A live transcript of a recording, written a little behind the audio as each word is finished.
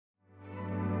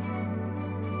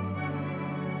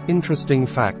Interesting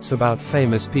facts about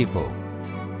famous people.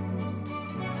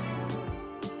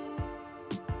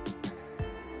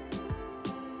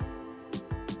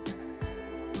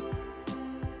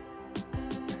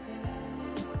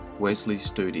 Wesley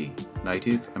Studi,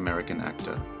 Native American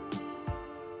actor.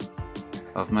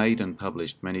 I've made and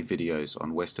published many videos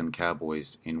on Western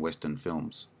cowboys in Western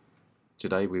films.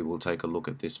 Today we will take a look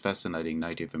at this fascinating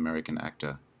Native American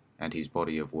actor and his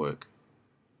body of work.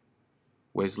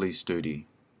 Wesley Studi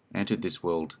entered this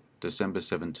world December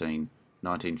 17,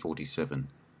 1947,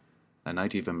 a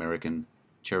Native American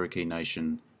Cherokee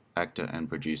Nation actor and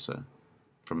producer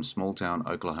from small-town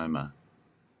Oklahoma.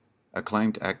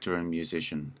 Acclaimed actor and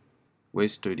musician,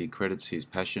 Wes Studi credits his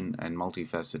passion and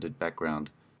multifaceted background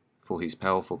for his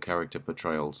powerful character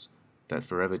portrayals that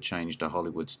forever changed a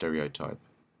Hollywood stereotype.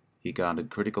 He garnered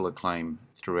critical acclaim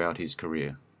throughout his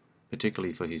career,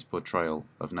 particularly for his portrayal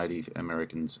of Native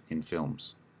Americans in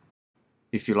films.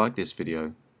 If you like this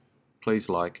video, please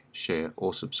like, share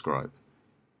or subscribe.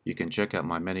 You can check out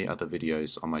my many other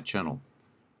videos on my channel.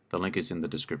 The link is in the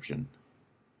description.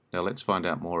 Now let's find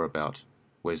out more about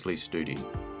Wesley Studi.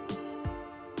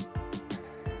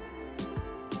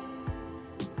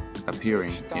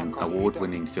 Appearing in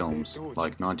award-winning films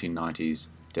like 1990's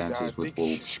Dances with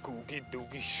Wolves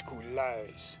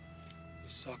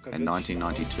and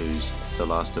 1992's The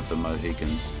Last of the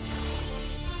Mohicans.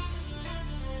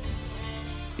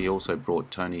 He also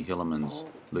brought Tony Hillerman's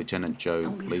Lieutenant Joe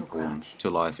Leaphorn to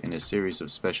life in a series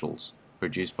of specials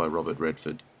produced by Robert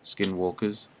Redford: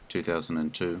 Skinwalkers,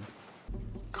 2002,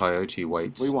 Coyote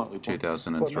Waits,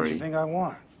 2003,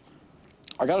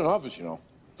 I got an office, you know.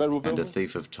 Federal and building. A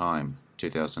Thief of Time,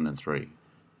 2003.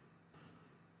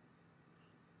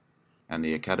 And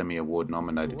the Academy Award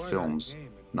nominated films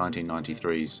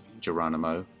 1993's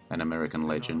Geronimo, An American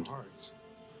Legend,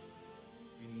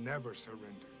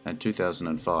 and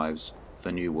 2005's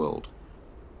The New World.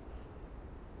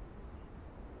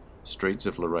 Streets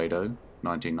of Laredo,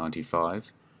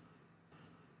 1995,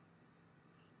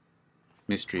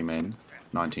 Mystery Men,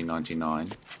 1999,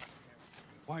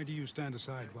 Why do you stand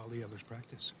aside while the others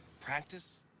practice?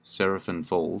 Practice? Seraphim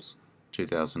Falls,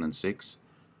 2006,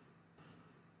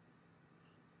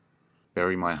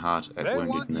 Bury My Heart at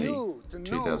Wounded Knee,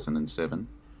 2007,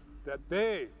 That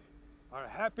they are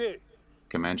happy.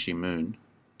 Comanche Moon,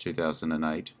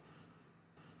 2008,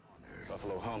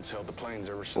 Buffalo Hunts held the plains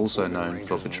ever since also Wounded known Rangers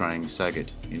for and portraying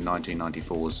Saget in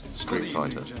 1994's Street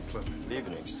Fighter. Good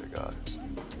evening, cigars.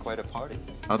 Quite a party.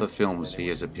 Other films he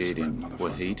has appeared in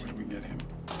were Heat, Where did we get him?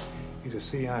 He's a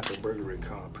CI for burglary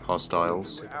cop.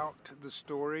 Hostiles, Out the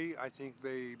story, I think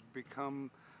they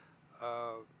become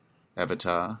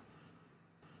Avatar,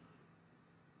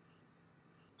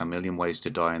 A Million Ways to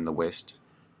Die in the West,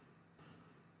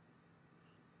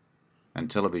 and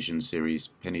television series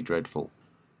Penny Dreadful.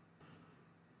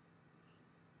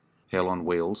 Hell on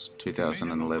Wheels,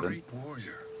 2011.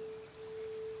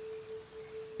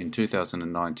 In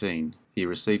 2019, he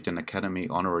received an Academy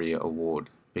Honorary Award,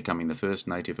 becoming the first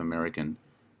Native American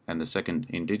and the second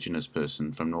Indigenous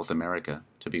person from North America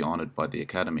to be honored by the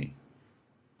Academy.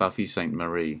 Buffy St.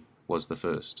 Marie was the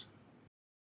first.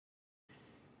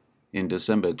 In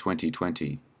December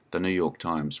 2020, the New York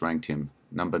Times ranked him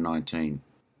number 19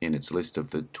 in its list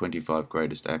of the 25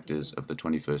 greatest actors of the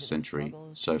 21st century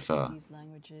so far,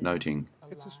 noting,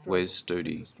 Wes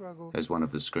Studi has one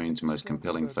of the screen's most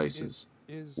compelling faces,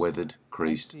 weathered,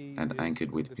 creased, and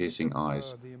anchored with piercing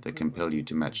eyes that compel you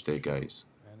to match their gaze.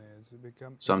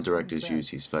 Some directors use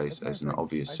his face as an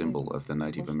obvious symbol of the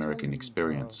Native American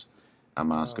experience, a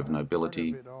mask of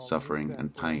nobility, suffering,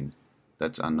 and pain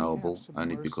that's unknowable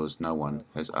only because no one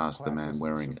has asked the man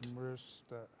wearing it.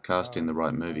 Cast in the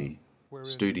right movie,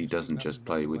 Studi doesn't just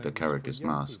play with the character's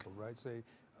mask.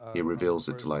 He reveals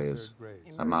its layers,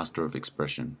 a master of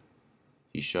expression.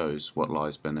 He shows what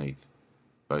lies beneath,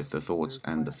 both the thoughts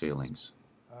and the feelings.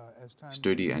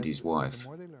 Studi and his wife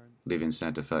live in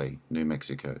Santa Fe, New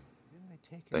Mexico.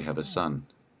 They have a son,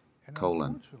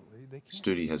 Colin.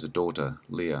 Studi has a daughter,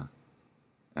 Leah,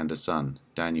 and a son,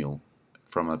 Daniel,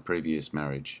 from a previous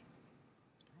marriage.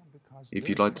 If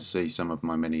you'd like to see some of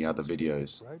my many other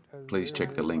videos, please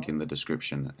check the link in the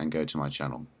description and go to my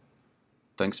channel.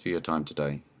 Thanks for your time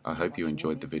today. I hope you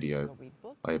enjoyed the video.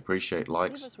 I appreciate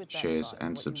likes, shares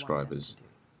and subscribers.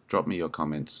 Drop me your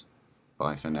comments.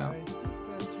 Bye for now.